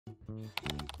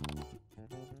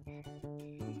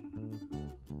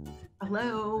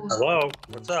Hello. Hello.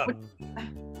 What's up?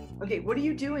 Okay, what are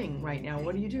you doing right now?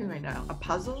 What are you doing right now? A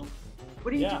puzzle?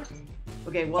 What are you Yeah. doing?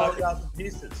 Okay, well, 5,000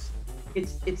 pieces.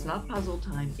 it's not puzzle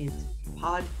time. It's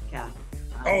podcast.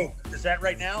 Oh, is that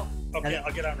right now? Okay, That's-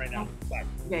 I'll get on right now. Bye.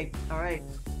 Okay, all right.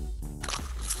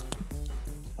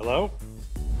 Hello?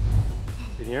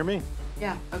 Can you hear me?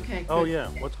 Yeah, okay. Oh, good. yeah.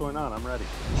 What's going on? I'm ready.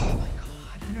 Oh my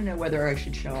God, I don't know whether I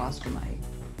should show Oscar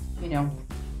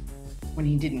when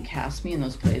he didn't cast me in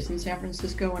those plays in San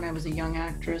Francisco when I was a young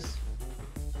actress.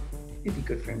 It'd be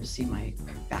good for him to see my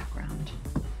background.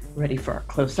 Ready for a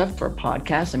close-up for a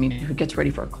podcast? I mean, who gets ready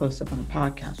for a close-up on a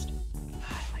podcast?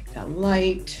 I like that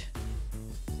light.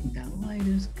 I think that light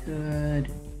is good.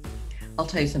 I'll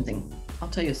tell you something. I'll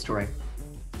tell you a story.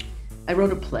 I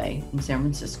wrote a play in San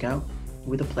Francisco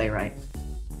with a playwright,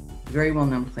 very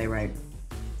well-known playwright.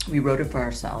 We wrote it for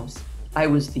ourselves. I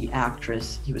was the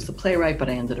actress, he was the playwright, but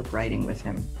I ended up writing with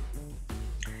him.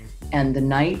 And the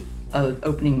night of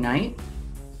opening night,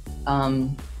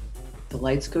 the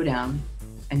lights go down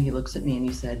and he looks at me and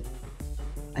he said,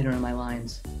 I don't know my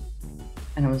lines.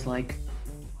 And I was like,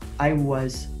 I'm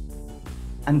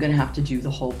gonna have to do the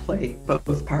whole play,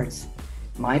 both parts,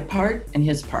 my part and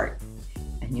his part.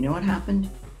 And you know what happened?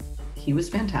 He was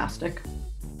fantastic.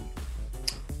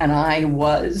 And I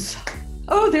was,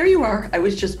 oh, there you are. I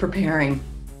was just preparing.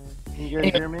 Can you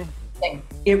guys hear me?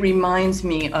 It reminds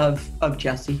me of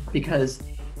Jesse because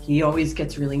he always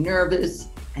gets really nervous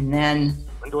and then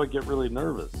When do I get really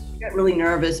nervous?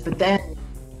 but then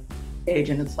stage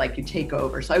and it's like you take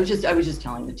over. So I was just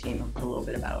telling the team a little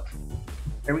bit about.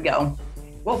 There we go.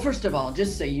 Well, first of all,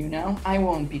 just so you know, I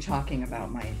won't be talking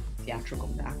about my theatrical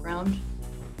background.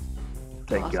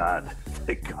 Thank Awesome. God.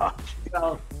 Thank God.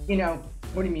 Well,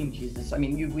 what do you mean, Jesus? I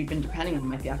mean, we've been depending on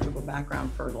my theatrical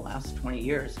background for the last 20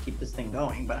 years to keep this thing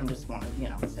going, but I'm just want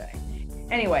to, say.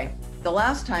 Anyway, the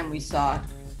last time we saw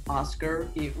Oscar,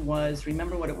 it was,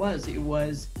 remember what it was? It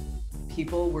was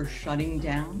people were shutting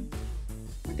down.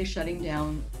 Weren't they shutting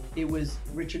down? It was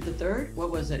Richard III? What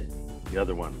was it? The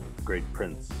other one, Great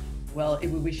Prince. Well,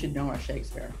 we should know our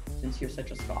Shakespeare since you're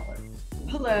such a scholar.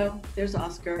 Hello, there's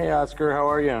Oscar. Hey, Oscar, how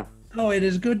are you? Oh, it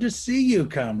is good to see you,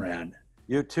 comrade.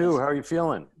 You too. How are you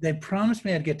feeling? They promised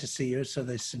me I'd get to see you, so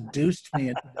they seduced me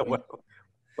into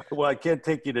Well, I can't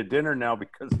take you to dinner now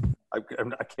because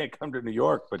I can't come to New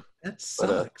York, but that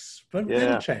sucks. But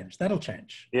yeah. That'll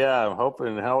change. yeah, I'm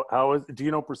hoping. How is? Do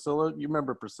you know Priscilla? You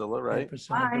remember Priscilla, right?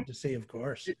 Priscilla, Hi. good to see you, of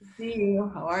course. Good to see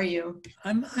you. How are you?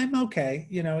 I'm okay.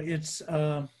 It's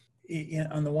on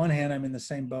the one hand, I'm in the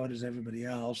same boat as everybody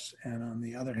else, and on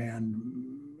the other hand,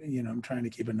 I'm trying to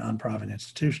keep a nonprofit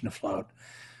institution afloat,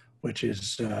 which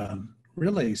is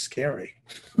really scary.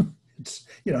 It's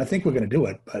I think we're going to do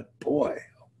it, but boy,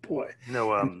 oh boy.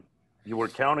 You were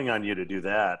counting on you to do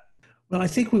that. Well, I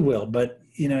think we will, but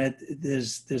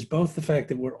there's both the fact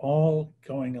that we're all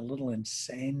going a little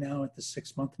insane now at the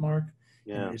 6-month mark.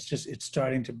 Yeah. It's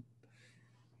starting to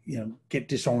get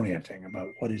disorienting about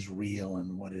what is real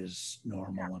and what is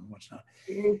normal and what's not.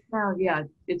 It's now, yeah,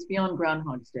 it's beyond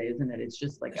Groundhogs Day, isn't it? It's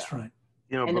just like That's right.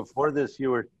 And Before this, you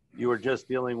were just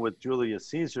dealing with Julius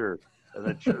Caesar.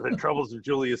 The troubles of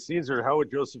Julius Caesar. How would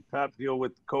Joseph Papp deal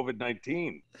with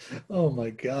COVID-19? Oh my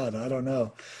God, I don't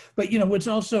know. But what's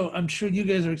also, I'm sure you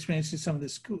guys are experiencing some of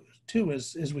this too,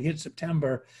 as we hit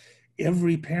September,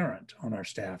 every parent on our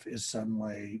staff is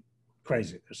suddenly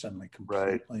crazy. They're suddenly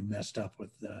completely messed up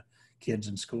with the kids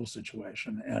in school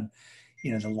situation. And,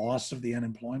 the loss of the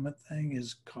unemployment thing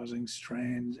is causing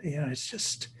strains. It's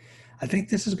just, I think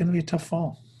this is going to be a tough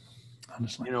fall,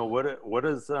 honestly. What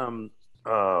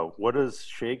does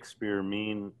Shakespeare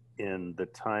mean in the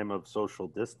time of social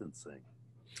distancing?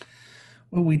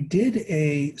 Well, we did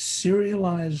a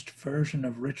serialized version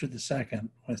of Richard II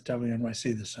with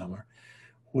WNYC this summer,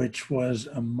 which was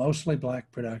a mostly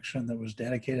Black production that was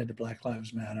dedicated to Black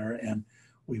Lives Matter. And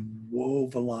we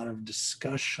wove a lot of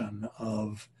discussion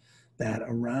of that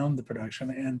around the production.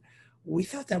 And we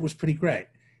thought that was pretty great.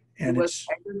 And I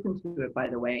listened to it, by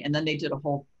the way, and then they did a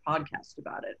whole podcast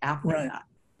about it after that.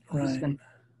 Right.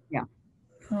 Yeah.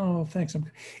 Oh, thanks.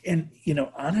 And,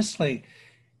 honestly,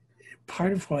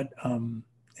 part of what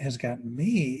has gotten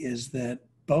me is that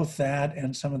both that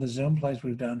and some of the Zoom plays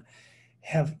we've done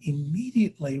have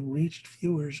immediately reached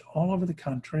viewers all over the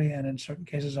country and in certain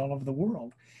cases all over the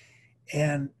world.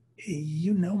 And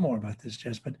you know more about this,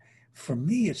 Jess, but for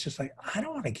me, it's just like, I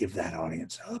don't want to give that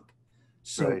audience up.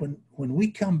 So when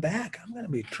we come back, I'm going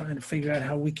to be trying to figure out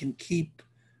how we can keep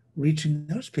reaching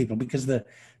those people, because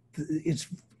it's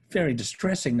very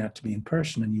distressing not to be in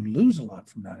person, and you lose a lot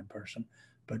from not in person.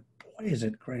 but boy, is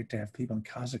it great to have people in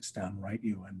Kazakhstan write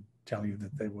you and tell you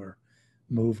that they were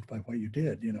moved by what you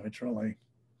did. You know, it's really,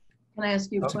 Can I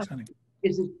ask you a it's question?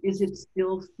 exciting. Is it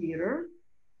still theater?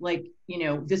 Like,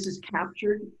 this is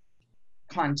captured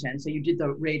content. So you did the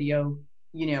radio,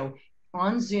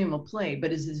 on Zoom, a play,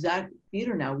 but is that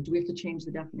theater now? Do we have to change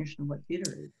the definition of what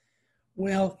theater is?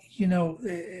 Well,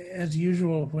 as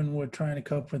usual, when we're trying to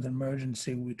cope with an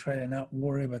emergency, we try to not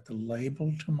worry about the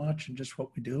label too much and just what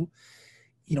we do.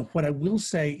 What I will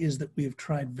say is that we have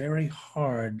tried very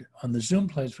hard on the Zoom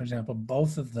plays, for example,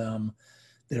 both of them,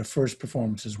 their first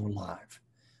performances were live.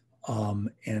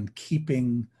 And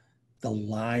keeping the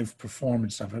live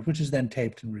performance of it, which is then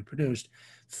taped and reproduced,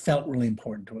 felt really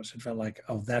important to us. It felt like,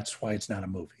 oh, that's why it's not a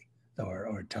movie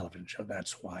or a television show.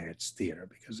 That's why it's theater,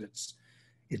 because it's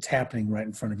happening right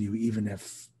in front of you, even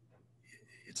if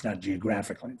it's not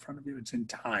geographically in front of you, it's in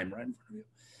time right in front of you.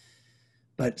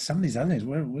 But some of these other things,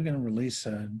 we're going to release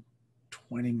a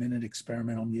 20-minute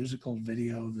experimental musical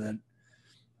video that,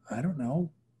 I don't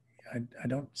know, I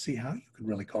don't see how you could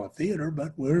really call it theater,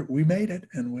 but we made it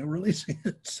and we're releasing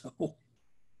it. So,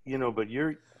 but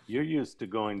you're used to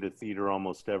going to theater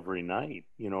almost every night,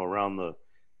 around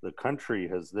the country.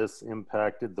 Has this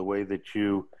impacted the way that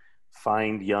you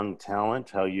find young talent?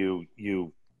 How you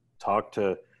talk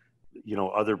to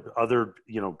other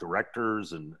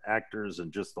directors and actors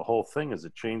and just the whole thing? Has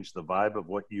it changed the vibe of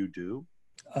what you do?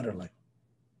 Utterly.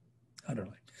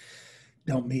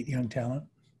 Don't meet young talent.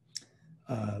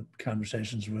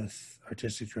 Conversations with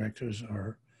artistic directors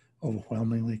are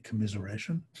overwhelmingly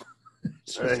commiseration.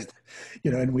 Right.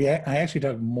 And I actually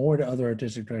talk more to other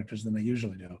artistic directors than I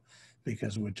usually do,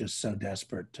 because we're just so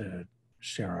desperate to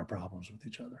share our problems with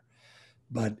each other.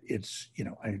 But it's,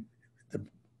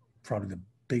 probably the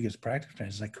biggest practice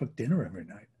change is I cook dinner every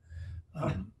night.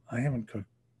 I haven't cooked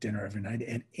dinner every night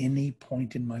at any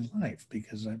point in my life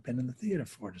because I've been in the theater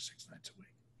 4 to 6 nights a week.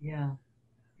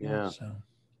 Yeah. So.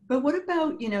 But what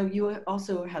about, you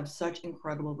also have such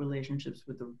incredible relationships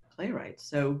with the playwrights.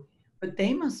 So, but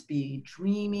they must be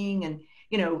dreaming and,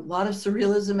 a lot of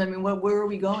surrealism. I mean, where are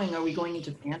we going? Are we going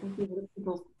into fantasy? What are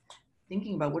people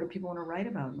thinking about? What do people want to write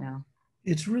about now?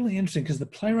 It's really interesting because the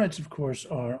playwrights, of course,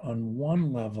 are on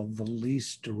one level the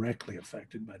least directly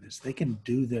affected by this. They can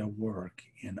do their work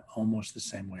in almost the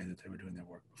same way that they were doing their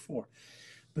work before.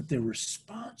 But their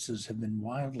responses have been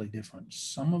wildly different.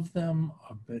 Some of them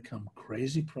have become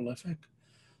crazy prolific.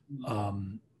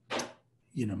 My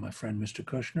friend, Mr.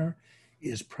 Kushner,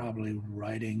 is probably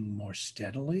writing more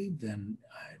steadily than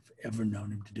I've ever known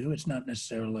him to do. It's not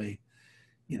necessarily,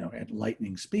 at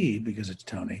lightning speed because it's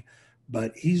Tony,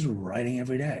 but he's writing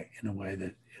every day in a way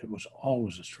that it was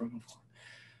always a struggle for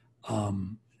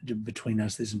him. Between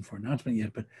us, this isn't for announcement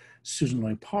yet, but Susan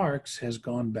Lloyd Parks has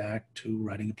gone back to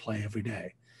writing a play every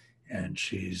day. And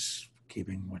she's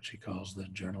keeping what she calls the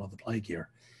Journal of the Plague Year.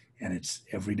 And it's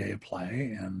every day a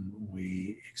play, and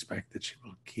we expect that she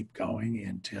will keep going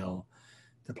until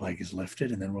the plague is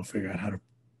lifted, and then we'll figure out how to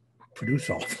produce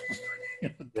all of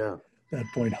them. Yeah. At that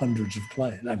point, hundreds of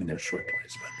plays. I mean, they're short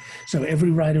plays, but so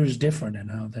every writer is different in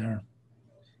how they're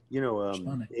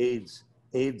AIDS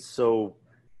so,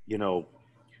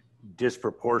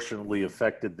 disproportionately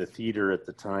affected the theater at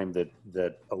the time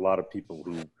that a lot of people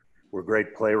who were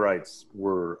great playwrights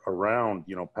were around,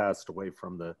 passed away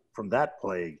from that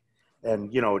plague. And,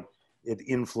 it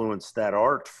influenced that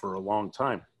art for a long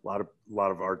time. A lot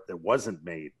of art that wasn't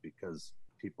made because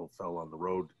people fell on the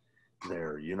road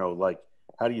there, like,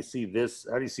 how do you see this?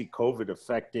 How do you see COVID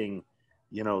affecting,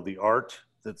 the art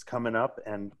that's coming up,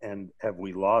 and have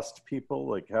we lost people?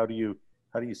 Like, how do you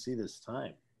see this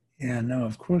time? Yeah, no,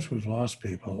 of course we've lost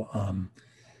people.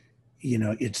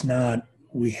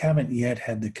 We haven't yet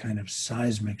had the kind of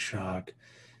seismic shock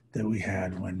that we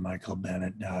had when Michael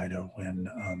Bennett died or when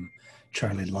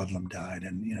Charlie Ludlam died.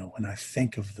 And, when I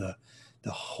think of the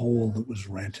hole that was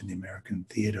rent in the American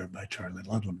theater by Charlie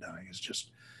Ludlam dying, is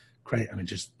just great. I mean,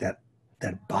 just that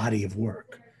body of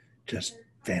work just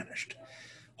vanished.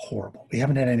 Horrible. We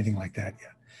haven't had anything like that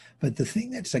yet. But the thing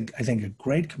that's, I think, a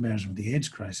great comparison with the AIDS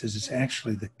crisis is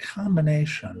actually the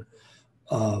combination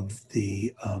of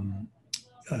the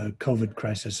COVID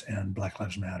crisis and Black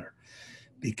Lives Matter.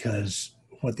 Because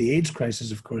what the AIDS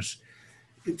crisis, of course,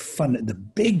 funded the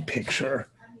big picture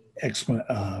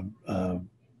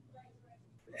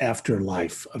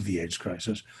afterlife of the AIDS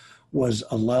crisis was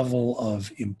a level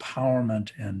of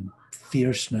empowerment and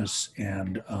fierceness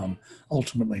and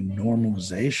ultimately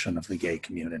normalization of the gay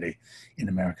community in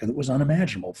America that was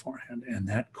unimaginable beforehand. And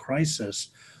that crisis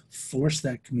forced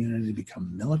that community to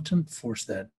become militant, forced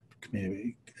that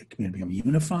community the community become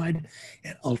unified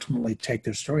and ultimately take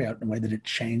their story out in a way that it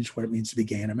changed what it means to be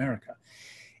gay in America.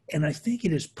 And I think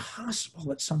it is possible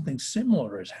that something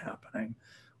similar is happening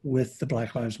with the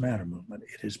Black Lives Matter movement.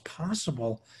 It is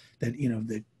possible that,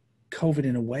 that COVID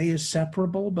in a way is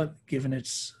separable, but given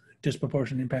its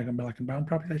disproportionate impact on Black and brown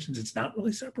populations, it's not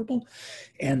really separable.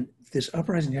 And this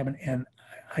uprising happened, and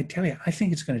I tell you, I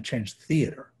think it's going to change the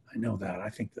theater. I know that. I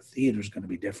think the theater is going to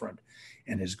be different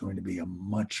and is going to be a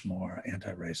much more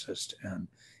anti-racist and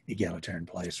egalitarian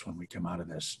place when we come out of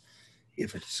this,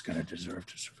 if it's going to deserve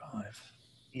to survive.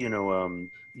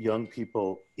 Young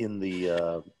people in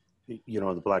the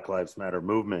the Black Lives Matter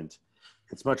movement,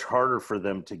 it's much harder for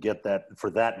them to get that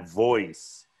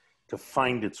voice to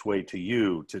find its way to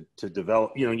you, to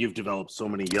develop. You've developed so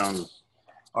many young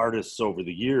artists over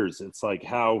the years. It's like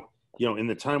how, in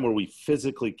the time where we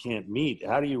physically can't meet,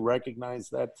 how do you recognize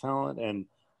that talent and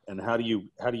how do you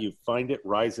find it,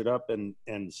 rise it up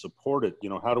and support it?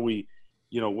 How do we,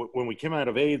 when we came out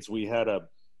of AIDS, we had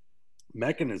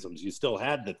mechanisms. You still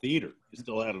had the theater, you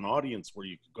still had an audience where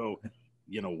you could go,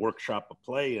 workshop a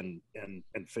play and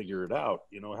figure it out.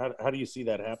 How do you see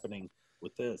that happening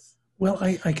with this? Well,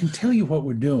 I can tell you what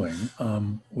we're doing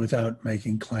without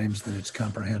making claims that it's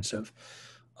comprehensive.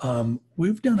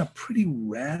 We've done a pretty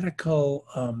radical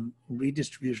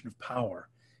redistribution of power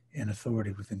and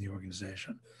authority within the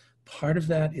organization. Part of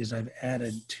that is I've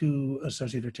added 2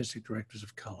 associate artistic directors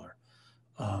of color,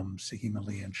 Siki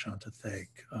Mali and Shanta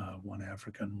Thake, one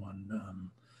African, one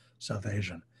South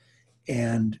Asian.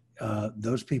 And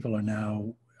those people are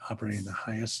now operating the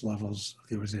highest levels of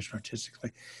the organization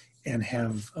artistically and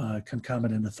have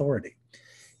concomitant authority.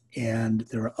 And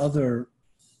there are other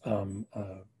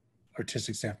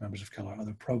artistic staff members of color,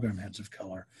 other program heads of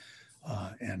color,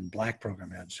 and Black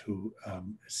program heads who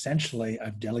essentially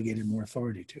I've delegated more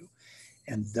authority to.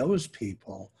 And those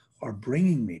people are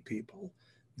bringing me people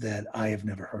that I have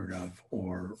never heard of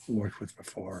or worked with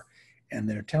before, and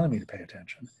they're telling me to pay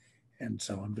attention. And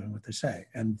so I'm doing what they say.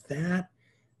 And that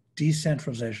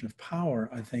decentralization of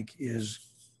power, I think, is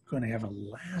going to have a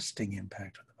lasting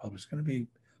impact on the public. It's going to be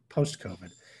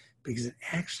post-COVID, because it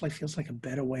actually feels like a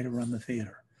better way to run the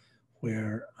theater,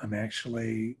 where I'm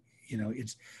actually,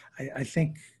 I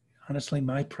think, honestly,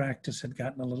 my practice had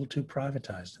gotten a little too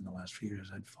privatized in the last few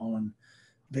years. I'd fallen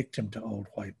victim to old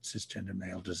white cisgender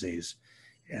male disease.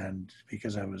 And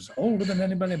because I was older than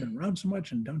anybody, I've been around so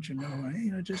much, and don't you know,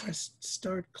 I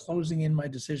start closing in my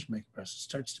decision-making process. It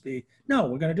starts to be, no,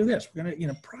 we're going to do this. We're going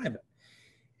to, private.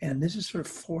 And this has sort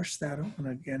of forced that open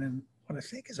again in what I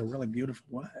think is a really beautiful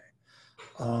way.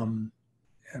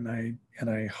 And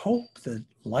I hope that,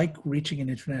 like reaching an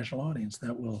international audience,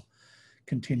 that will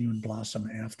continue and blossom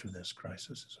after this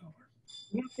crisis is over.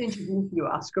 We have to introduce you,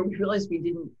 Oskar. We realized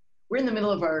we're in the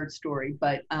middle of our story,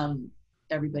 but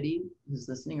everybody who's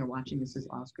listening or watching, this is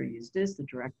Oskar Eustis, the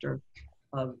director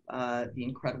of the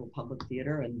incredible public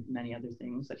theater and many other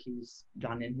things that he's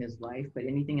done in his life. But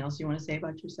anything else you want to say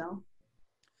about yourself?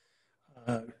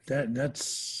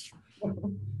 That's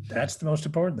the most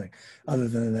important thing. Other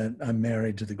than that, I'm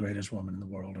married to the greatest woman in the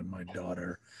world, and my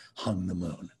daughter hung the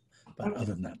moon. But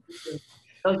other than that,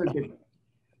 those are good.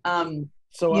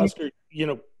 So, Oskar,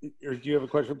 or do you have a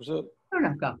question, Priscilla?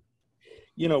 No,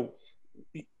 go.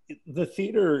 The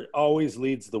theater always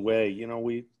leads the way.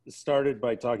 We started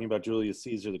by talking about Julius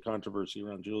Caesar, the controversy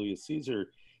around Julius Caesar.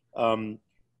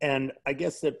 And I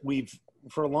guess that we've,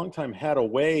 for a long time, had a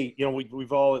way,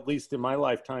 we've all, at least in my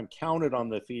lifetime, counted on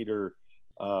the theater,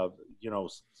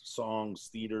 songs,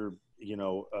 theater,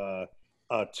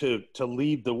 to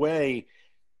lead the way.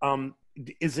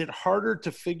 Is it harder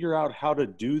to figure out how to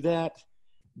do that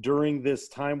during this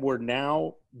time where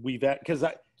now because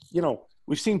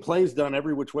we've seen plays done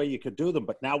every which way you could do them,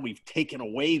 but now we've taken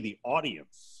away the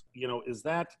audience.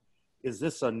 Is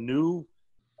this a new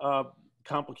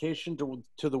complication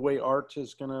to the way art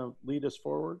is going to lead us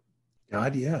forward?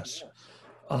 God, yes.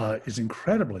 It's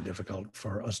incredibly difficult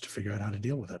for us to figure out how to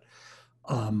deal with it.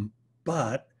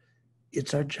 But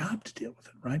it's our job to deal with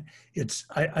it, right?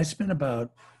 I spent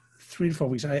about 3 to 4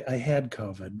 weeks. I had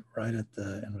COVID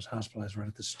and was hospitalized right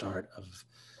at the start of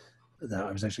that.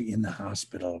 I was actually in the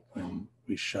hospital when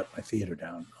we shut my theater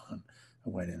down. I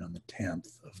went in on the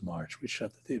 10th of March. We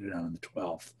shut the theater down on the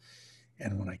 12th.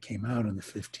 And when I came out on the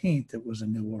 15th, it was a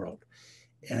new world.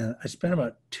 And I spent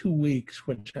about 2 weeks,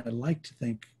 which I like to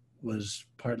think was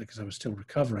partly because I was still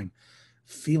recovering,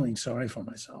 feeling sorry for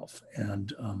myself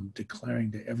and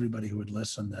declaring to everybody who would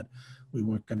listen that we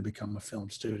weren't going to become a film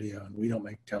studio, and we don't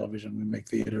make television, we make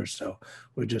theater, so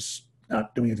we're just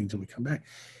not doing anything until we come back.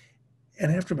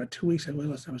 And after about 2 weeks, I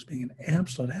realized I was being an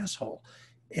absolute asshole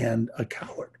and a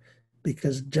coward.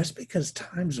 because just because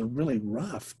times are really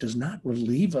rough does not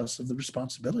relieve us of the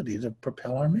responsibility to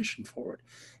propel our mission forward.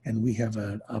 And we have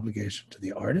an obligation to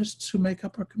the artists who make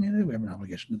up our community. We have an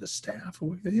obligation to the staff who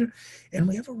work at the theater, and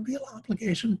we have a real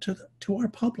obligation to our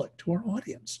public, to our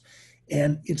audience.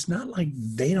 And it's not like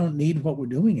they don't need what we're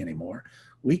doing anymore.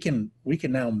 We can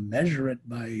now measure it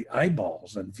by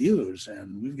eyeballs and views,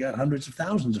 and we've got hundreds of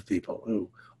thousands of people who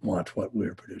want what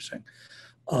we're producing.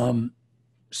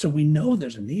 So we know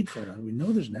there's a need for it. We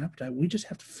know there's an appetite. We just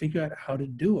have to figure out how to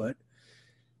do it,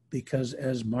 because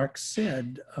as Marx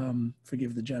said,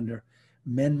 forgive the gender,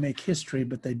 men make history,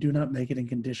 but they do not make it in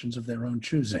conditions of their own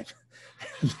choosing.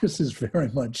 This is very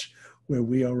much where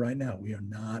we are right now.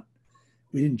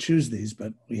 We didn't choose these,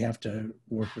 but we have to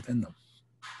work within them.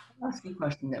 I'll ask you a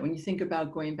question that when you think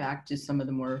about going back to some of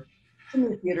the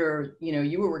theater,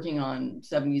 you were working on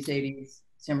 70s, 80s,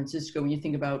 San Francisco, when you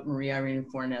think about Maria Irene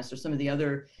Fornes or some of the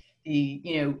other,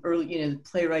 early,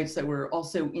 playwrights that were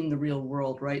also in the real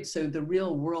world, right? So the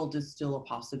real world is still a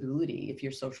possibility if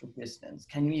you're social distance.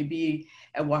 Can you be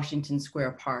at Washington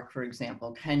Square Park, for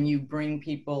example? Can you bring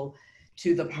people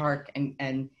to the park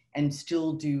and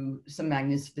still do some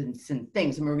magnificent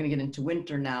things? And we're going to get into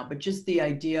winter now, but just the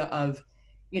idea of,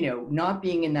 not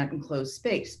being in that enclosed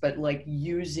space, but like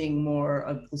using more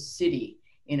of the city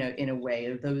in a way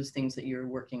of those things that you're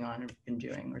working on or been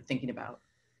doing or thinking about.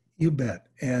 You bet.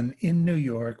 And in New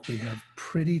York, we have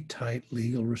pretty tight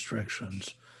legal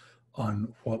restrictions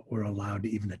on what we're allowed to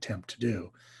even attempt to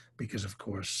do, because of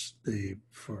course,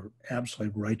 for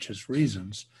absolutely righteous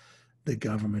reasons, the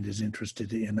government is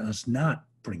interested in us not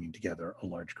bringing together a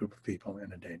large group of people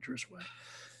in a dangerous way.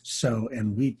 So,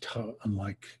 and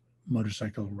unlike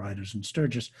motorcycle riders in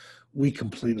Sturgis, we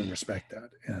completely respect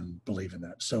that and believe in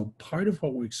that. So part of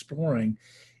what we're exploring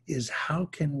is how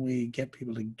can we get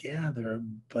people together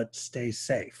but stay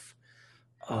safe?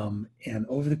 And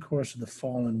over the course of the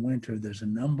fall and winter, there's a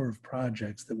number of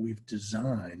projects that we've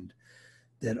designed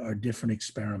that are different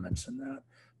experiments in that,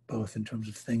 both in terms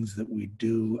of things that we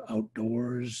do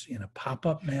outdoors in a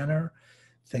pop-up manner,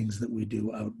 things that we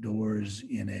do outdoors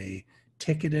in a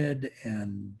ticketed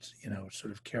and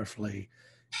sort of carefully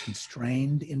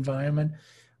constrained environment.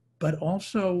 But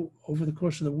also over the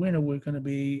course of the winter, we're going to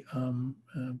be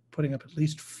putting up at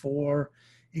least 4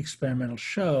 experimental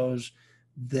shows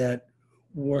that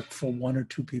work for 1 or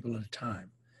 2 people at a time,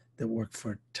 that work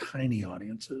for tiny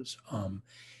audiences.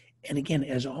 And again,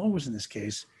 as always in this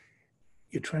case,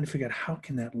 you're trying to figure out how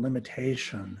can that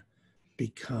limitation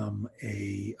become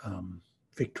a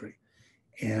victory.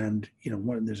 And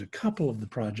there's a couple of the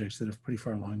projects that are pretty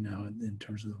far along now in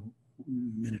terms of the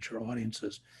miniature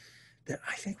audiences that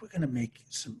I think we're going to make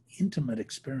some intimate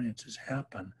experiences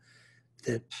happen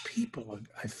that people,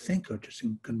 I think, are just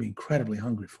going to be incredibly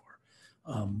hungry for.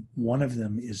 One of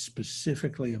them is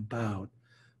specifically about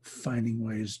finding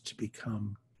ways to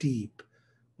become deep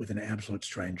with an absolute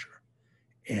stranger.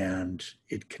 And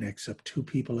it connects up 2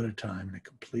 people at a time in a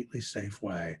completely safe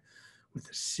way with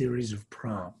a series of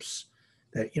prompts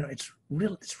that, it's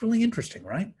really interesting,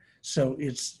 right? So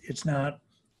it's not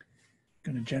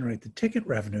going to generate the ticket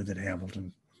revenue that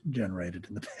Hamilton generated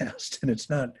in the past. And it's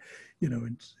not,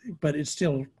 but it's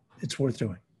worth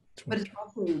doing. But it's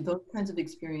also those kinds of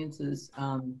experiences.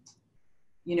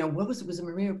 What was it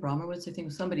Maria Abramovich? I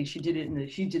think somebody, she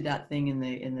did that thing in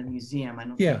the museum. I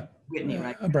don't know. Whitney,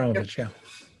 right? Abramovich, yeah.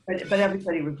 But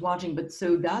everybody was watching. But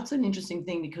so that's an interesting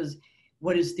thing, because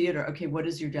what is theater? Okay, what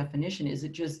is your definition? Is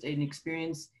it just an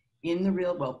experience in the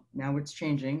real? Well, now it's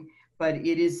changing, but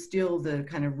it is still the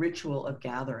kind of ritual of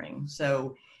gathering.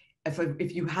 So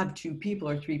if you have 2 people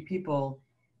or 3 people,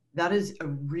 that is a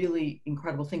really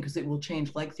incredible thing, because it will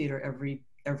change like theater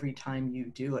every time you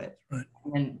do it. Right.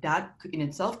 And that in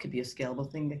itself could be a scalable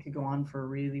thing that could go on for a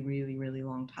really, really, really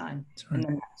long time. Right. And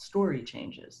then that story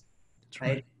changes,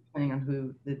 right? Depending on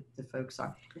who the folks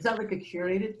are. Is that like a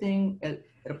curated thing that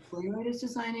a playwright is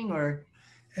designing, or?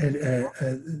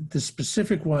 The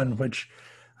specific one, which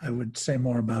I would say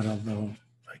more about, although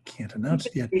I can't announce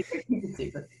it yet,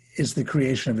 is the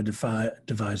creation of a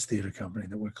devised theater company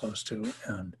that we're close to.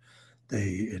 And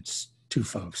it's 2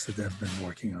 folks that have been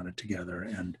working on it together,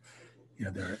 and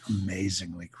they're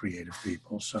amazingly creative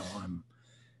people. So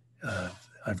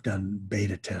I've done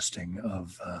beta testing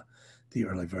of the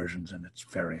early versions, and it's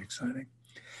very exciting.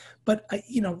 But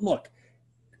look,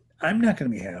 I'm not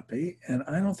going to be happy, and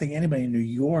I don't think anybody in New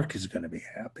York is going to be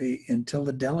happy until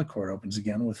the Delacorte opens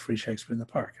again with free Shakespeare in the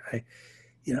Park.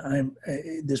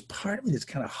 There's part of me that's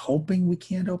kind of hoping we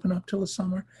can't open up till the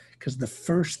summer, because the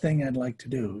first thing I'd like to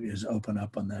do is open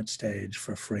up on that stage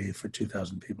for free for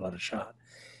 2,000 people at a shot.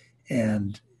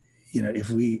 And, you know, if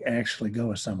we actually go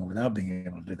with someone without being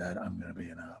able to do that, I'm going to be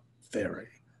in a very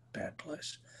bad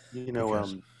place. You know,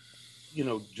 Because-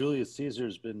 Julius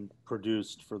Caesar's been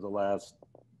produced for the last,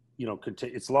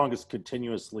 it's longest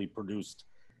continuously produced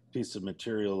piece of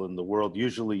material in the world.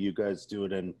 Usually you guys do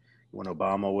it in, when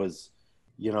Obama was,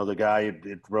 the guy,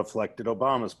 it reflected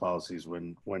Obama's policies.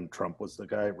 When Trump was the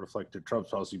guy, it reflected Trump's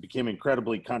policy. It became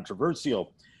incredibly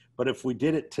controversial. But if we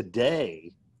did it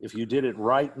today, if you did it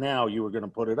right now, you were going to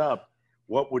put it up,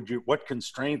 what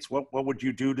constraints, what would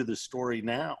you do to the story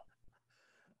now?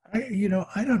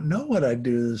 I don't know what I'd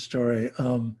do to the story.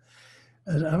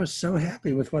 And I was so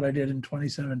happy with what I did in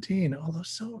 2017, although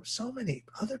so many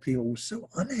other people were so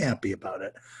unhappy about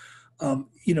it.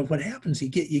 What happens, you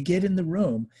get in the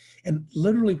room, and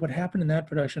literally what happened in that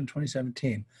production in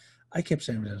 2017, I kept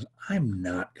saying, I'm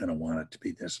not going to want it to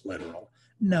be this literal.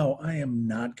 No, I am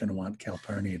not going to want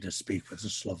Calpurnia to speak with a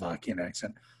Slovakian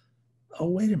accent. Oh,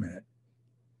 wait a minute.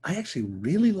 I actually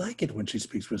really like it when she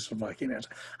speaks with a Slovakian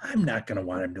accent. I'm not going to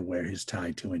want him to wear his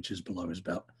tie 2 inches below his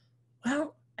belt.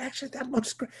 Well, actually, that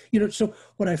looks great. So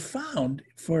what I found,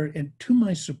 and to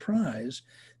my surprise,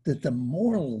 that the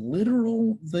more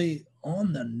literal, the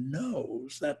on the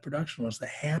nose that production was, the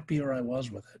happier I was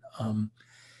with it.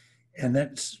 And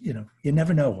that's, you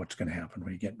never know what's going to happen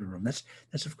when you get in the room.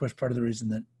 That's of course part of the reason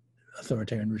that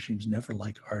authoritarian regimes never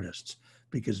like artists,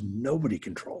 because nobody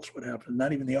controls what happens,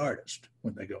 not even the artist,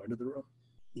 when they go into the room.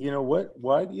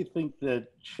 Why do you think that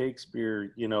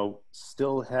Shakespeare,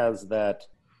 still has that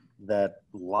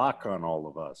lock on all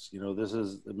of us?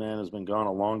 The man has been gone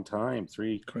a long time,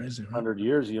 300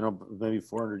 years, maybe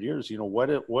 400 years.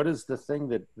 What is the thing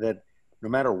that no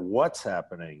matter what's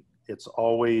happening, it's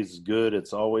always good,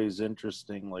 it's always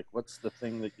interesting? Like, what's the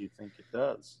thing that you think it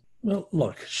does? Well,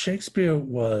 look, Shakespeare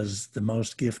was the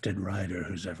most gifted writer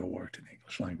who's ever worked in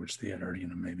English language theater,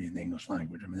 maybe in the English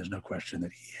language. I mean, there's no question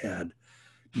that he had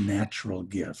natural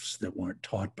gifts that weren't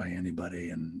taught by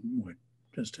anybody and were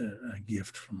just a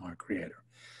gift from our creator.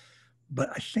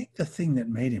 But I think the thing that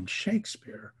made him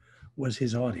Shakespeare was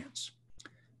his audience,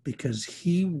 because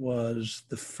he was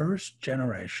the first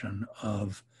generation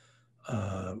of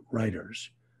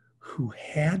writers who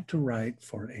had to write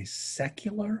for a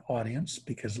secular audience,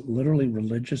 because literally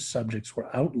religious subjects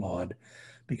were outlawed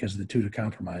because of the Tudor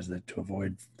Compromise, that to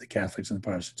avoid the Catholics and the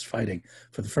Protestants fighting.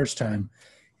 For the first time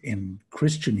in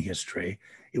Christian history,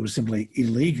 it was simply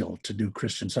illegal to do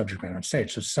Christian subject matter on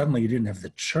stage. So suddenly you didn't have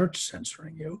the church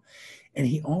censoring you. And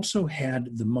he also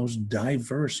had the most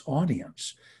diverse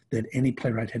audience that any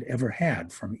playwright had ever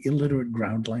had, from illiterate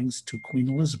groundlings to Queen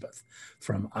Elizabeth,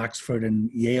 from Oxford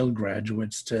and Yale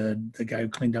graduates to the guy who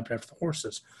cleaned up after the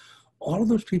horses. All of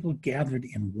those people gathered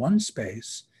in one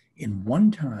space, in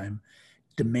one time,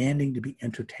 demanding to be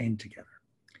entertained together.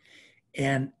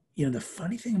 And the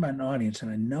funny thing about an audience, and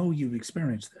I know you've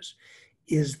experienced this,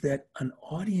 is that an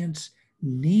audience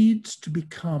needs to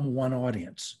become one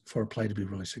audience for a play to be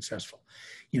really successful.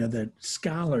 The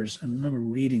scholars, I remember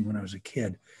reading when I was a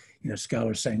kid,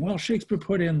 scholars saying, well, Shakespeare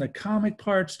put in the comic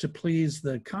parts to please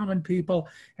the common people,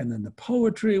 and then the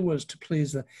poetry was to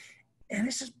please and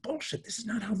this is bullshit. This is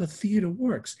not how the theater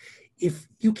works. If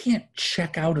you can't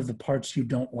check out of the parts you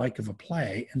don't like of a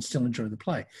play and still enjoy the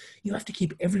play, you have to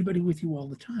keep everybody with you all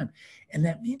the time. And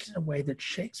that means, in a way, that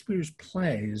Shakespeare's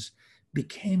plays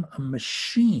became a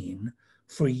machine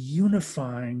for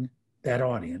unifying that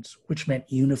audience, which meant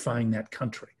unifying that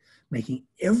country, making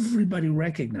everybody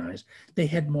recognize they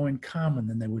had more in common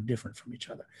than they were different from each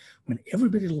other. When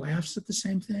everybody laughs at the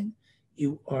same thing,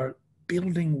 you are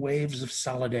building waves of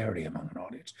solidarity among an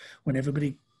audience. When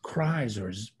everybody cries or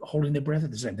is holding their breath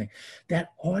at the same thing,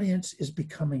 that audience is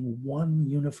becoming one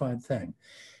unified thing.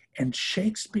 And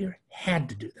Shakespeare had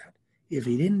to do that. If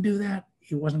he didn't do that,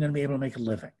 he wasn't going to be able to make a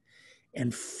living.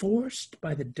 And forced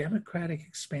by the democratic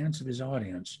expanse of his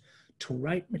audience to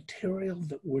write material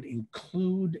that would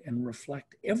include and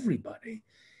reflect everybody,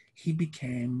 he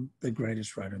became the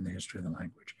greatest writer in the history of the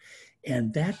language.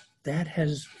 And that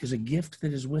is a gift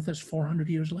that is with us 400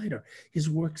 years later. His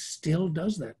work still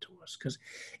does that to us.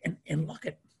 And look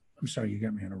at, I'm sorry, you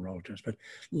got me on a roll, Jess, but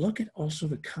look at also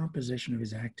the composition of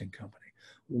his acting company.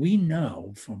 We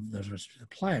know from those of us who do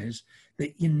the plays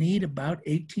that you need about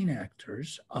 18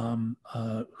 actors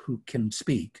who can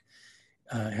speak,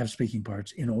 have speaking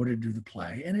parts in order to do the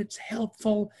play. And it's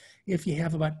helpful if you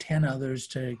have about 10 others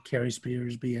to carry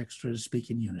spears, be extras, speak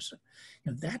in unison.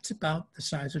 That's about the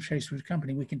size of Shakespeare's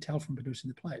company. We can tell from producing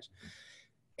the plays.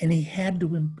 And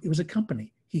it was a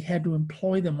company. He had to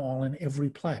employ them all in every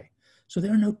play. So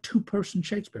there are no two-person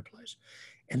Shakespeare plays.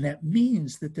 And that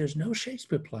means that there's no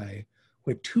Shakespeare play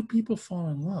where two people fall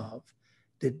in love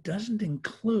that doesn't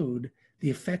include the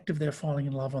effect of their falling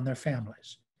in love on their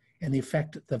families, and the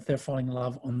effect of their falling in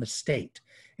love on the state,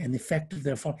 and the effect of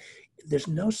their fall. There's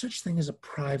no such thing as a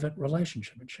private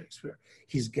relationship in Shakespeare.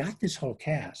 He's got this whole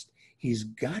cast. He's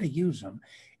got to use them.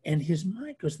 And his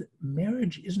mind goes that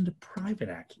marriage isn't a private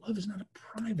act. Love is not a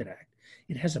private act.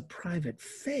 It has a private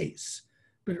face,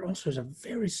 but it also has a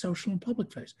very social and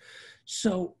public face.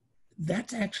 So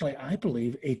that's actually, I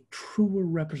believe, a truer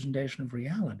representation of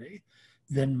reality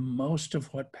than most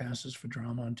of what passes for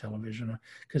drama on television.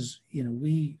 Because, you know,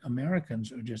 we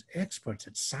Americans are just experts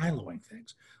at siloing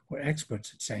things. We're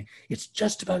experts at saying, it's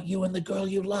just about you and the girl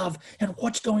you love and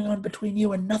what's going on between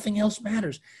you and nothing else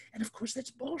matters. And of course,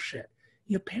 that's bullshit.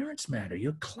 Your parents matter,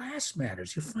 your class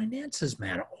matters, your finances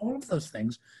matter. All of those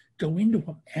things go into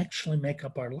what actually make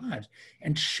up our lives.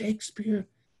 And Shakespeare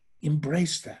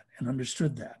embraced that and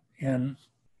understood that. And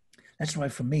that's why,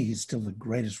 for me, he's still the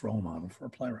greatest role model for a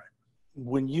playwright.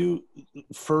 When you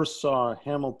first saw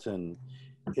Hamilton,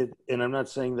 and I'm not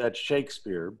saying that's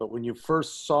Shakespeare, but when you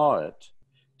first saw it,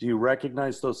 do you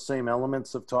recognize those same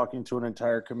elements of talking to an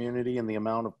entire community and the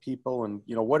amount of people? And,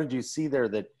 you know, what did you see there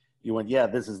that you went, yeah,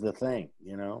 this is the thing,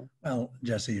 you know? Well,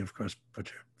 Jesse, you, of course,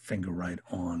 put your finger right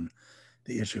on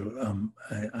the issue.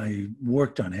 I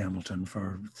worked on Hamilton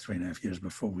for 3.5 years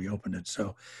before we opened it,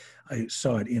 so I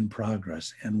saw it in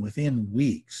progress. And within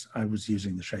weeks, I was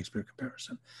using the Shakespeare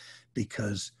comparison,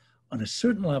 because on a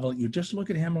certain level, you just look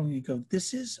at Hamilton and you go,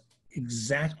 this is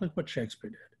exactly what Shakespeare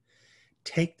did.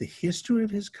 Take the history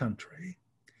of his country,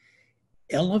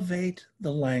 elevate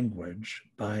the language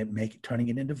by turning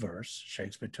it into verse.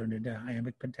 Shakespeare turned it into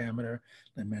iambic pentameter,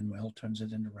 Lin-Manuel turns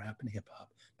it into rap and hip hop,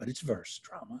 but it's verse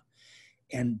drama.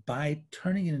 And by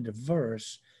turning it into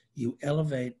verse, you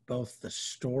elevate both the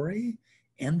story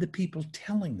and the people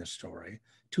telling the story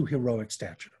to heroic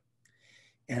stature.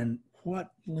 And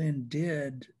what Lin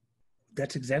did,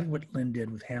 that's exactly what Lin did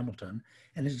with Hamilton,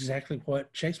 and it's exactly what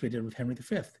Shakespeare did with Henry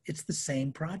V. It's the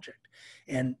same project.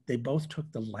 And they both took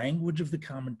the language of the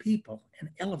common people and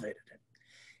elevated it.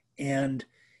 And,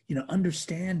 you know,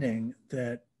 understanding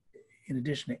that in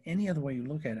addition to any other way you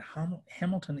look at it,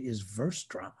 Hamilton is verse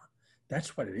drama.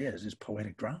 That's what it is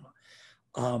poetic drama.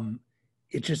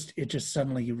 It just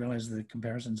suddenly you realize the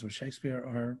comparisons with Shakespeare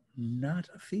are not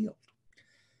a field.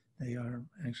 They are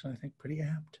actually, I think, pretty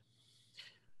apt.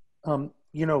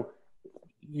 You know,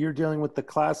 you're dealing with the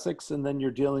classics, and then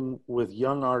you're dealing with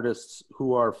young artists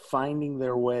who are finding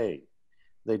their way.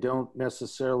 They don't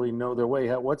necessarily know their way.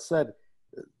 What's that?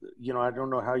 You know, I don't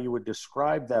know how you would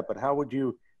describe that, but how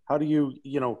do you,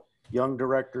 you know, young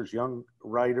directors, young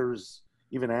writers,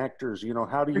 even actors, you know,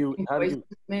 how do you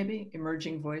maybe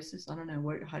emerging voices? I don't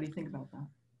know. How do you think about that?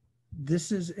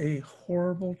 This is a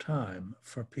horrible time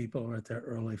for people who are at their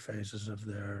early phases of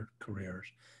their careers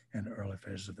and early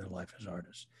phases of their life as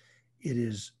artists. It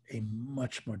is a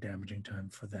much more damaging time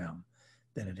for them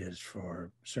than it is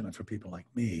certainly for people like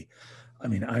me. I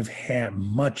mean, I've had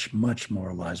much, much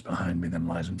more lies behind me than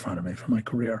lies in front of me for my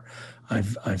career.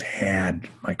 I've had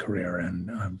my career,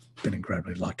 and I've been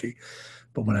incredibly lucky.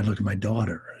 But when I look at my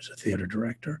daughter as a theater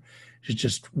director, she's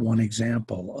just one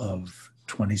example of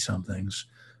 20-somethings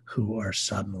who are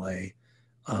suddenly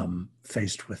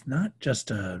faced with not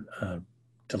just a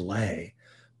delay,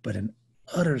 but an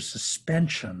utter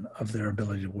suspension of their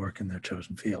ability to work in their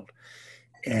chosen field.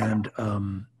 And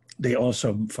they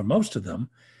also, for most of them,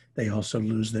 they also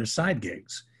lose their side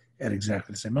gigs at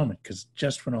exactly the same moment, because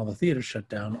just when all the theaters shut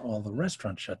down, all the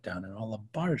restaurants shut down and all the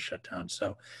bars shut down.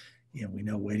 So, you know, we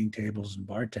know waiting tables and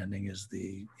bartending is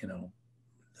the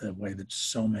way that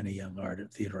so many young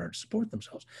theater artists support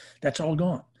themselves. That's all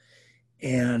gone.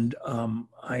 And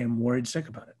I am worried sick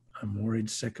about it. I'm worried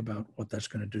sick about what that's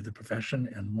going to do to the profession.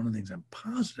 And one of the things I'm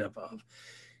positive of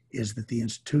is that the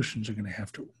institutions are going to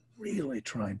have to really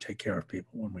try and take care of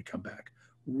people when we come back.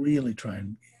 Really try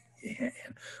and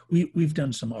we've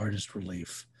done some artist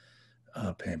relief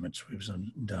payments. We've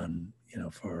done, you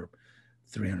know, for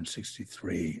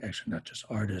 363, actually not just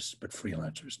artists, but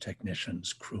freelancers,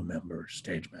 technicians, crew members,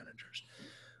 stage managers.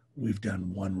 We've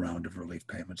done one round of relief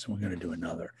payments, and we're going to do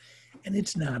another. And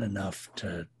it's not enough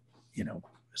to, you know,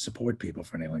 support people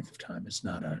for any length of time. It's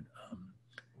not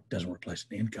doesn't replace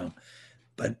an income,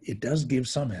 but it does give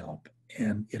some help.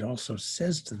 And it also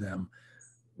says to them,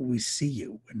 we see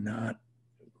you. We're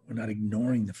not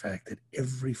ignoring the fact that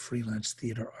every freelance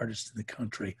theater artist in the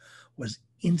country was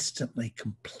instantly,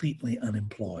 completely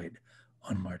unemployed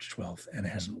on March 12th, and it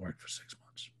hasn't worked for 6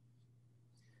 months.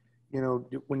 You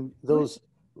know, when those,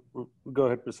 go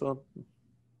ahead, Priscilla.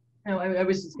 No, I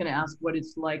was just going to ask what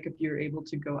it's like if you're able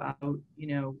to go out, you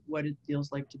know, what it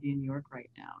feels like to be in New York right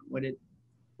now, what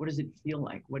what does it feel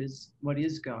like? What is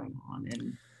going on?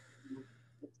 And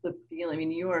what's the feeling? I mean,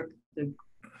 New York, the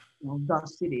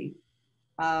city,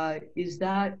 is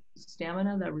that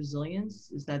stamina, that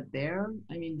resilience, is that there?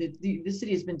 I mean, the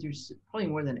city has been through probably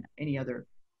more than any other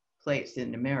place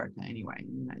in America, anyway,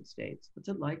 in the United States. What's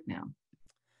it like now?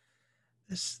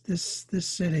 This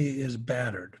city is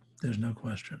battered. There's no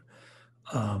question,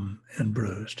 and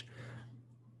bruised,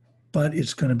 but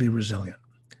it's going to be resilient.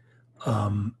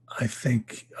 I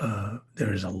think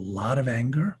there is a lot of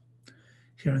anger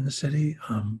here in the city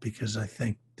because I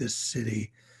think this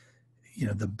city,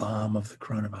 the bomb of the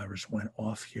coronavirus went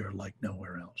off here like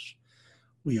nowhere else.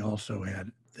 We also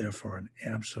had, therefore, an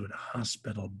absolute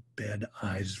hospital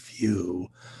bed-eyes view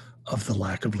of the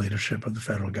lack of leadership of the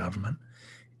federal government.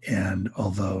 And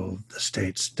although the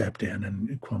state stepped in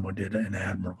and Cuomo did an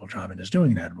admirable job and is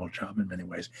doing an admirable job in many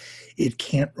ways, it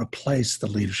can't replace the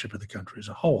leadership of the country as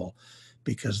a whole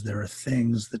because there are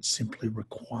things that simply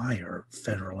require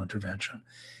federal intervention.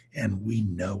 And we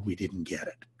know we didn't get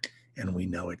it. And we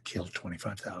know it killed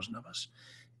 25,000 of us.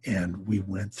 And we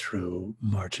went through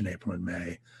March and April and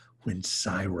May when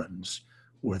sirens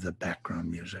were the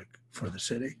background music for the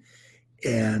city.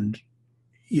 And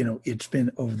it's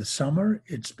been over the summer,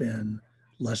 it's been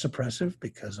less oppressive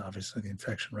because obviously the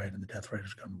infection rate and the death rate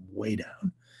has gone way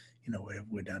down.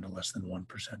 We're down to less than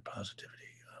 1% positivity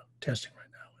testing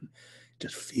right now, and it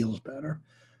just feels better.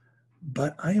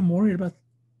 But I am worried about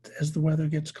as the weather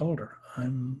gets colder.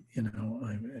 I'm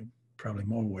probably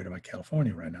more worried about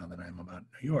California right now than I am about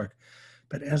New York.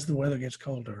 But as the weather gets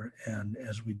colder and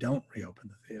as we don't reopen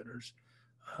the theaters,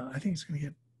 I think it's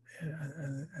going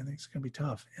to be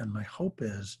tough. And my hope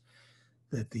is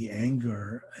that the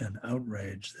anger and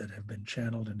outrage that have been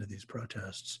channeled into these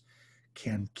protests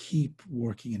can keep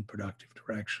working in productive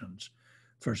directions,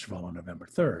 first of all, on November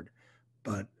 3rd,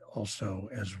 but also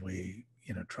as we,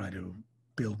 try to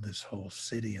build this whole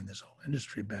city and this whole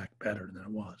industry back better than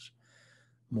it was,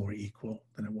 more equal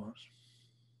than it was.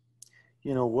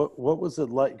 What was it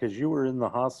like? Because you were in the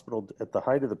hospital at the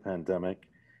height of the pandemic.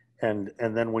 And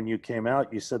then when you came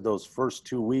out, you said those first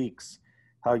 2 weeks,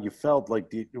 how you felt.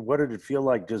 Like, what did it feel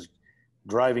like just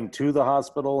driving to the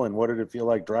hospital? And what did it feel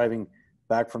like driving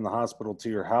back from the hospital to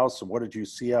your house? And what did you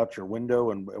see out your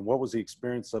window? And what was the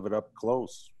experience of it up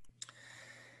close?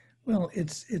 Well,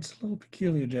 it's a little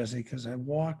peculiar, Jesse, because I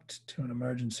walked to an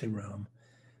emergency room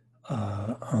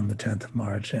on the 10th of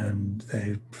March, and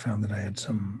they found that I had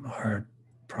some heart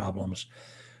problems,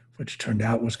 which turned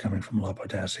out was coming from low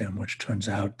potassium, which turns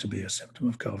out to be a symptom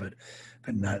of COVID,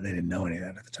 but they didn't know any of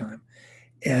that at the time.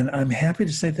 And I'm happy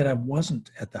to say that I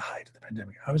wasn't at the height of the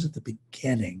pandemic. I was at the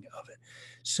beginning of it.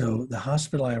 So the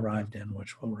hospital I arrived in,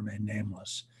 which will remain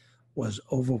nameless, was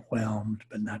overwhelmed,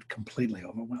 but not completely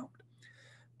overwhelmed.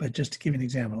 But just to give you an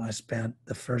example, I spent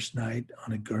the first night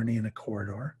on a gurney in a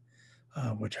corridor,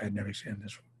 which I had never seen,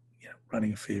 this,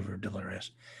 running a fever, delirious.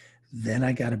 Then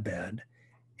I got a bed.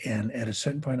 And at a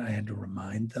certain point, I had to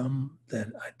remind them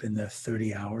that I'd been there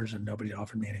 30 hours and nobody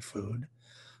offered me any food.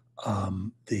 I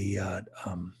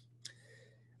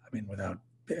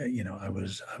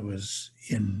was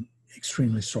in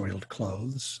extremely soiled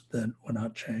clothes that were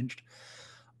not changed.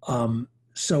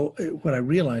 So what I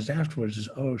realized afterwards is,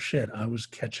 oh shit, I was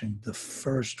catching the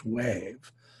first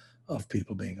wave of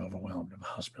people being overwhelmed, of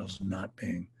hospitals not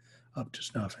being up to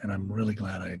snuff. And I'm really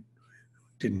glad I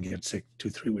didn't get sick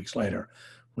 2-3 weeks later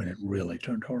when it really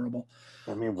turned horrible.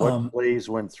 I mean, what plays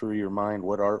went through your mind?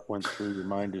 What art went through your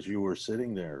mind as you were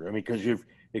sitting there? I mean, because you've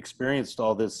experienced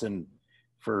all this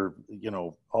for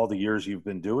all the years you've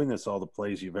been doing this, all the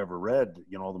plays you've ever read,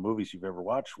 all the movies you've ever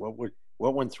watched.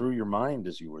 What went through your mind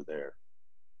as you were there?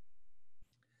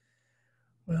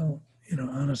 Well,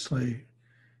 honestly,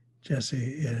 Jesse,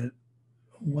 it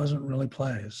wasn't really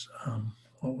plays.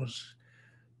 What was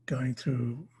going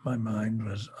through my mind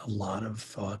was a lot of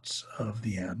thoughts of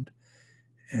the end,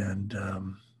 and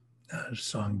a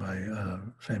song by a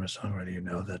famous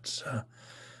songwriter that's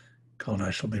called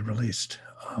 "I Shall Be Released."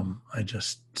 I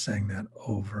just sang that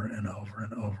over and over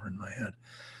and over in my head,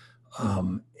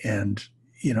 and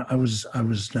I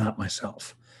was not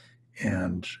myself,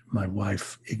 and my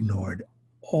wife ignored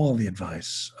all the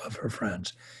advice of her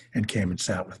friends and came and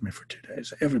sat with me for 2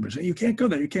 days. Everybody said, "You can't go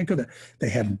there. You can't go there." They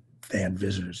hadn't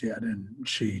visitors yet, and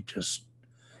she just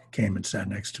came and sat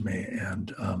next to me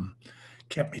and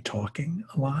kept me talking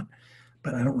a lot,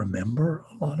 but I don't remember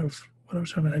a lot of what I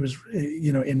was talking about. I was,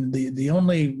 in the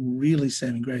only really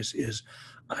saving grace is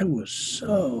I was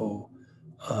so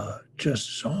just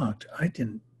shocked. I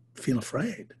didn't feel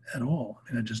afraid at all.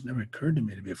 I mean, it just never occurred to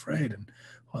me to be afraid. And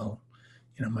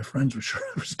my friends were sure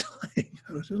I was dying.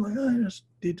 I was just like, I just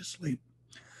need to sleep.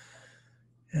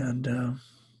 And then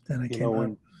I You came know,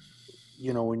 out.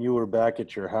 when you were back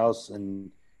at your house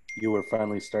and you were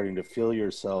finally starting to feel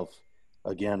yourself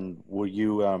again, were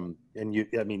you, and you,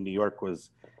 I mean, New York was,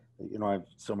 I have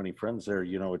so many friends there,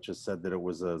 it just said that it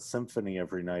was a symphony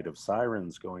every night of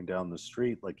sirens going down the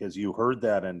street. Like, as you heard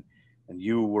that, and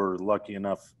you were lucky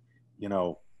enough,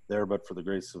 there, but for the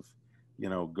grace of,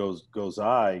 goes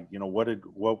I,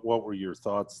 what were your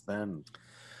thoughts then?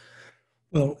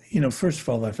 Well, first of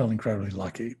all, I felt incredibly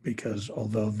lucky because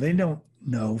although they don't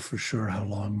know for sure how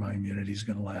long my immunity is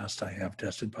going to last, I have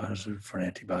tested positive for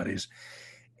antibodies.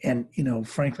 And,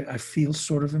 frankly, I feel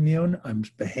sort of immune. I'm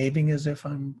behaving as if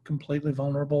I'm completely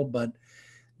vulnerable, but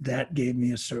that gave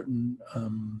me a certain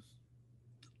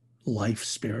life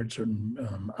spirit, certain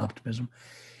optimism.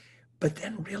 But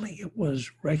then really it was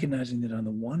recognizing that on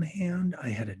the one hand, I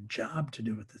had a job to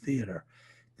do at the theater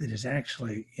that is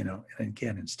actually, and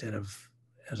again, instead of,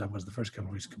 as I was the first couple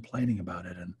of weeks, complaining about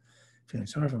it and feeling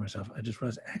sorry for myself, I just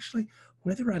realized actually,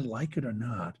 whether I like it or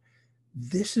not,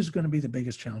 this is going to be the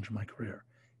biggest challenge of my career,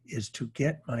 is to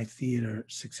get my theater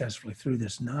successfully through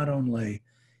this, not only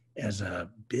as a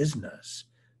business,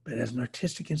 but as an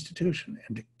artistic institution,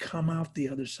 and to come out the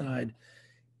other side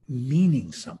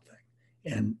meaning something.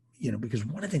 And, because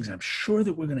one of the things I'm sure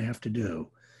that we're going to have to do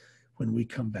when we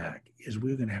come back is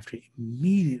we're going to have to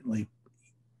immediately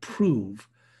prove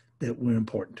that we're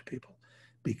important to people,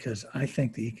 because I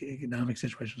think the economic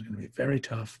situation is going to be very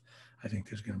tough. I think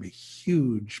there's going to be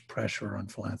huge pressure on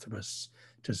philanthropists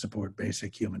to support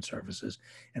basic human services.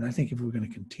 And I think if we're going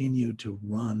to continue to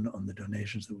run on the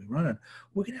donations that we run on,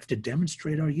 we're going to have to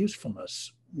demonstrate our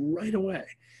usefulness right away.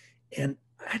 And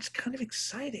that's kind of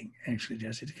exciting, actually,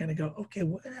 Jesse, to kind of go, okay,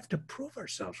 we're going to have to prove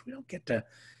ourselves. We don't get to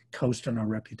coast on our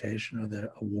reputation or the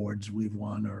awards we've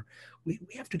won, or we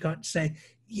have to go out and say,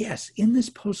 yes, in this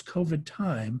post-COVID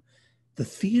time, the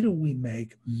theater we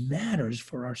make matters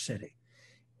for our city.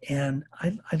 And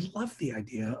I love the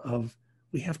idea of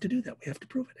we have to do that. We have to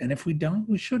prove it. And if we don't,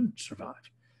 we shouldn't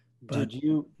survive. But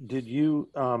Did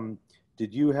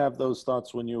you have those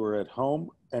thoughts when you were at home?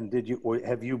 And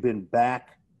have you been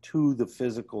back to the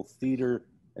physical theater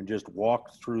and just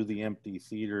walked through the empty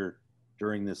theater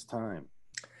during this time?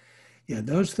 Yeah,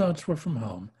 those thoughts were from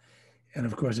home. And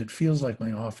of course, it feels like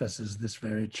my office is this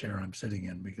very chair I'm sitting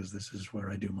in, because this is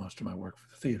where I do most of my work for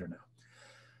the theater now.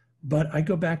 But I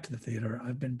go back to the theater.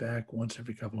 I've been back once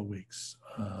every couple of weeks.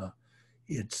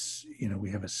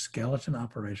 We have a skeleton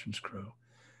operations crew.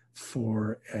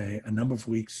 For a number of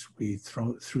weeks, we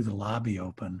threw the lobby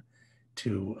open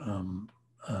to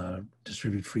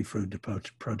distribute free food to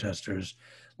protesters,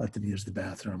 let them use the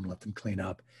bathroom, let them clean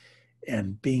up.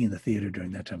 And being in the theater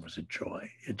during that time was a joy.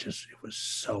 It was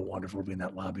so wonderful to be in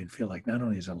that lobby and feel like not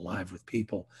only is it alive with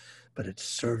people, but it's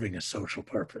serving a social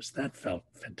purpose. That felt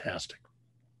fantastic.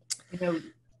 You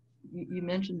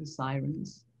mentioned the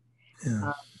sirens,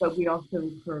 Yeah. but we also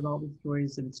heard all the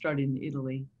stories that it started in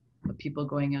Italy, of people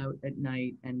going out at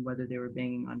night and whether they were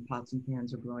banging on pots and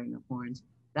pans or blowing the horns.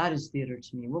 That is theater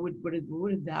to me. What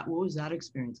was that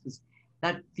experience? Because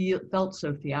that felt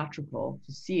so theatrical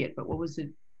to see it, but what was it?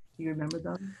 Do you remember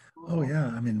them? Oh yeah.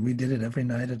 I mean, we did it every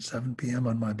night at 7 p.m.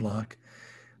 on my block.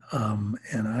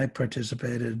 And I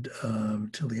participated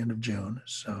till the end of June,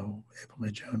 so April,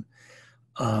 May, June.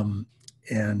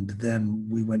 And then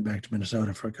we went back to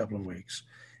Minnesota for a couple of weeks.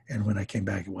 And when I came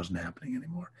back, it wasn't happening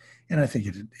anymore. And I think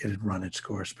it had run its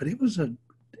course, but it was an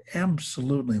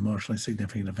absolutely emotionally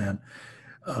significant event.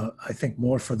 I think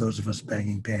more for those of us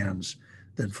banging pans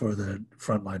than for the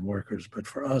frontline workers. But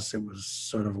for us, it was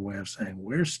sort of a way of saying,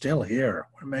 we're still here.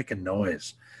 We're making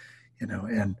noise,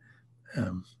 and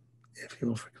if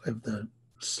you'll forgive the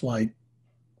slight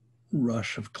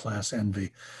rush of class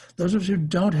envy, those of us who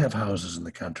don't have houses in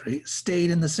the country stayed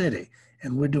in the city,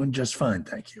 and we're doing just fine,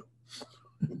 thank you.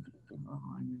 Oh,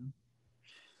 I know.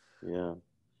 Yeah.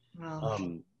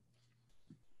 Well,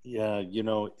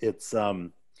 It's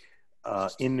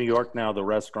in New York now, the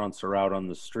restaurants are out on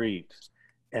the street.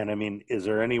 And I mean, is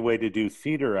there any way to do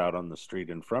theater out on the street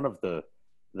in front of the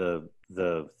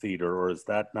theater, or is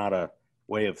that not a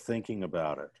way of thinking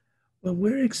about it? Well,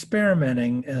 we're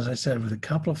experimenting, as I said, with a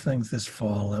couple of things this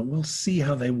fall, and we'll see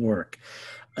how they work.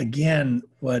 Again,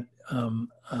 what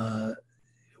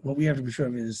we have to be sure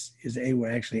of is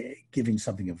we're actually giving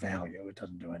something of value. It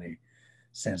doesn't do any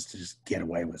sense to just get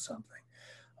away with something.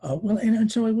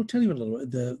 And so I will tell you a little.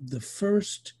 The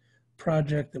first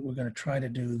project that we're going to try to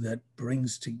do that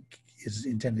is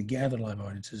intended to gather live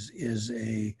audiences is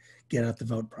a Get Out the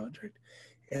Vote project,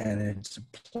 and it's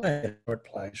a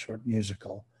short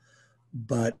musical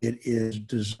but it is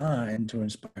designed to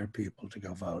inspire people to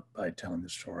go vote by telling the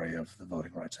story of the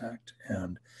Voting Rights Act.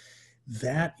 And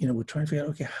that, we're trying to figure out,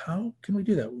 okay, how can we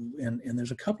do that? And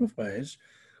there's a couple of ways.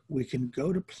 We can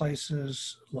go to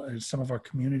places, some of our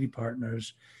community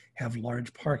partners have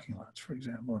large parking lots, for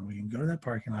example, and we can go to that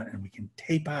parking lot and we can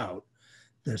tape out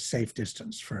the safe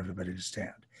distance for everybody to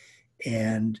stand.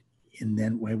 And in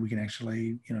that way, we can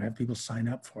actually, have people sign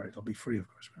up for it. It'll be free, of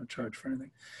course. We don't charge for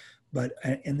anything. But,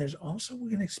 and there's also, we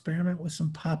can experiment with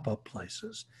some pop-up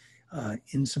places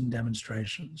in some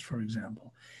demonstrations, for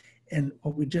example. And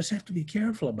what we just have to be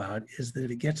careful about is that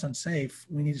if it gets unsafe,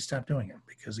 we need to stop doing it.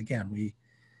 Because again,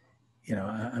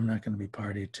 I'm not going to be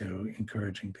party to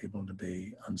encouraging people to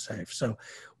be unsafe. So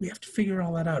we have to figure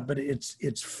all that out, but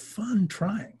it's fun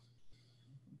trying.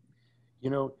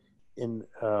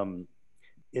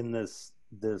 In this,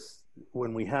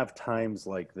 when we have times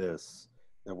like this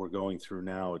that we're going through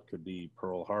now, it could be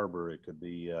Pearl Harbor, it could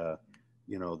be,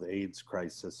 the AIDS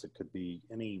crisis, it could be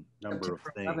any number of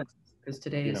things. Because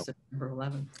today is September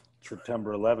 11th.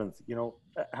 September 11th,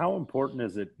 how important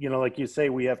is it? Like you say,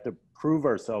 we have to prove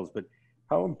ourselves, but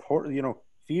how important,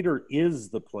 theater is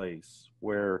the place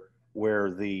where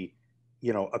the,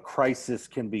 a crisis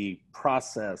can be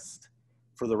processed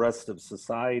for the rest of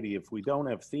society. If we don't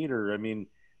have theater,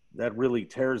 that really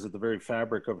tears at the very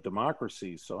fabric of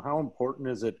democracy. So how important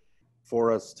is it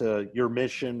for us to, your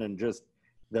mission, and just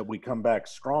that we come back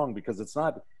strong? Because it's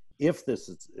not if this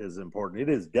is important, it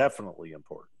is definitely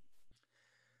important.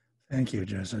 Thank you,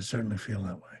 Jess. I certainly feel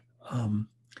that way.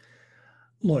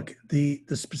 Look, the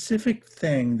specific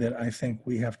thing that I think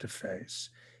we have to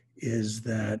face is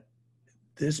that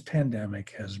this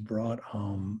pandemic has brought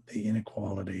home the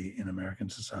inequality in American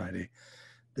society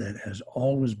that has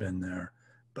always been there,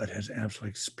 but has absolutely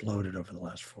exploded over the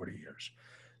last 40 years.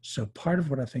 So part of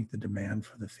what I think the demand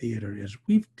for the theater is,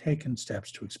 we've taken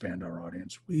steps to expand our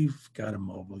audience. We've got a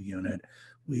mobile unit.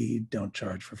 We don't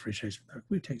charge for free Shakespeare.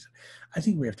 I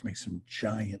think we have to make some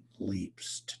giant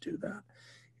leaps to do that.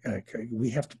 We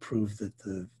have to prove that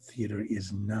the theater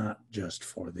is not just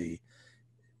for the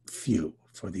few,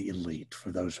 for the elite,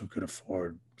 for those who could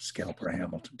afford Scalper or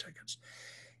Hamilton tickets.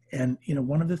 And,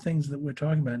 one of the things that we're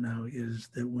talking about now is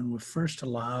that when we're first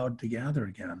allowed to gather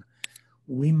again,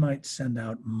 we might send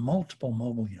out multiple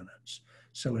mobile units.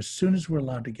 So as soon as we're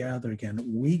allowed to gather again,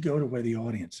 we go to where the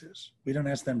audience is. We don't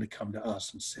ask them to come to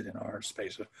us and sit in our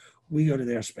spaces. We go to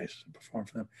their spaces and perform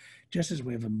for them. Just as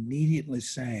we have immediately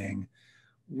saying,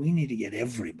 we need to get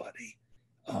everybody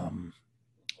on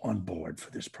board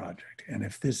for this project. And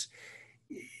if this,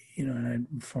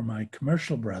 for my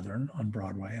commercial brethren on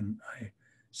Broadway, and I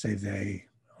say they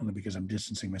only because I'm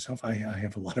distancing myself, I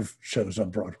have a lot of shows on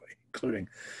Broadway, including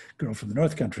Girl from the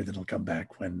North Country that'll come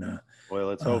back when... well,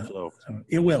 let's hope so.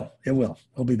 It will. We'll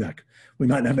be back. We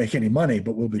might not make any money,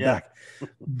 but we'll be back.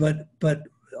 But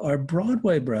our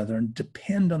Broadway brethren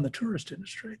depend on the tourist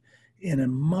industry in a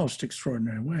most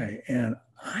extraordinary way. And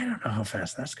I don't know how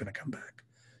fast that's going to come back.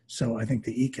 So I think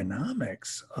the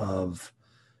economics of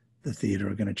the theater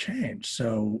are going to change.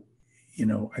 So,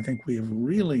 I think we have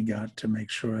really got to make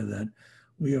sure that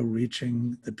we are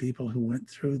reaching the people who went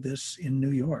through this in New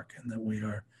York, and that we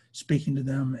are speaking to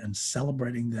them and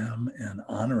celebrating them and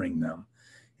honoring them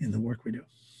in the work we do.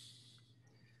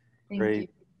 Great.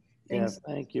 Yes,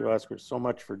 thank you, Oskar, so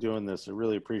much for doing this. I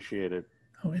really appreciate it.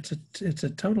 Oh, it's a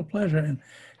total pleasure, and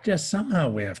just somehow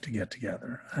we have to get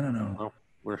together. I don't know.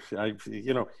 Well,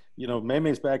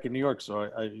 Maymay's back in New York, so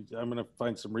I'm going to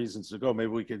find some reasons to go. Maybe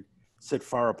we could sit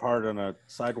far apart on a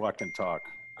sidewalk and talk.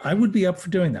 I would be up for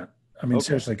doing that.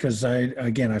 Seriously, because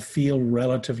I feel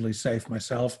relatively safe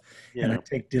myself, and I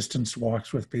take distance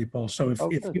walks with people. So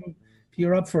if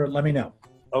you're up for it, let me know.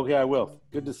 Okay, I will.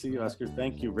 Good to see you, Oskar.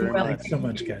 Thank you very much. Thanks so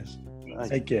much, guys.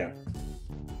 Take care.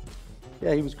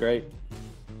 Yeah, he was great.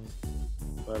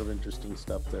 A lot of interesting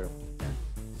stuff there.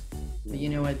 But you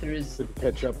know what? There is good to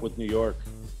catch up with New York.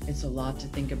 It's a lot to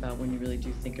think about when you really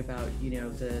do think about,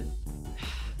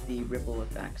 the ripple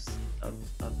effects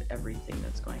of everything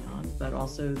that's going on, but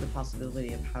also the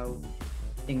possibility of how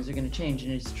things are going to change.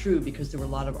 And it's true, because there were a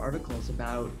lot of articles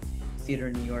about theater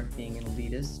in New York being an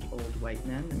elitist, old white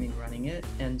men, running it.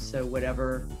 And so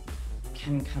whatever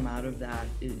can come out of that,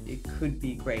 it could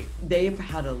be great. They've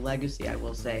had a legacy, I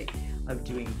will say, of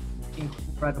doing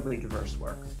incredibly diverse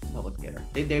work in public theater.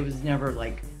 They was never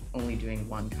like only doing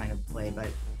one kind of play, but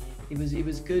it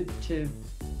was good to,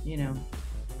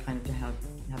 kind of to have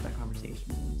that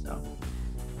conversation. So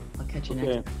I'll catch you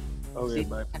next time. Okay,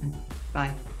 bye.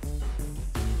 Bye.